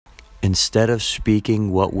Instead of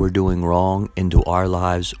speaking what we're doing wrong into our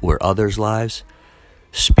lives or others' lives,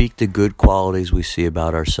 speak the good qualities we see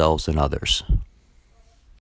about ourselves and others.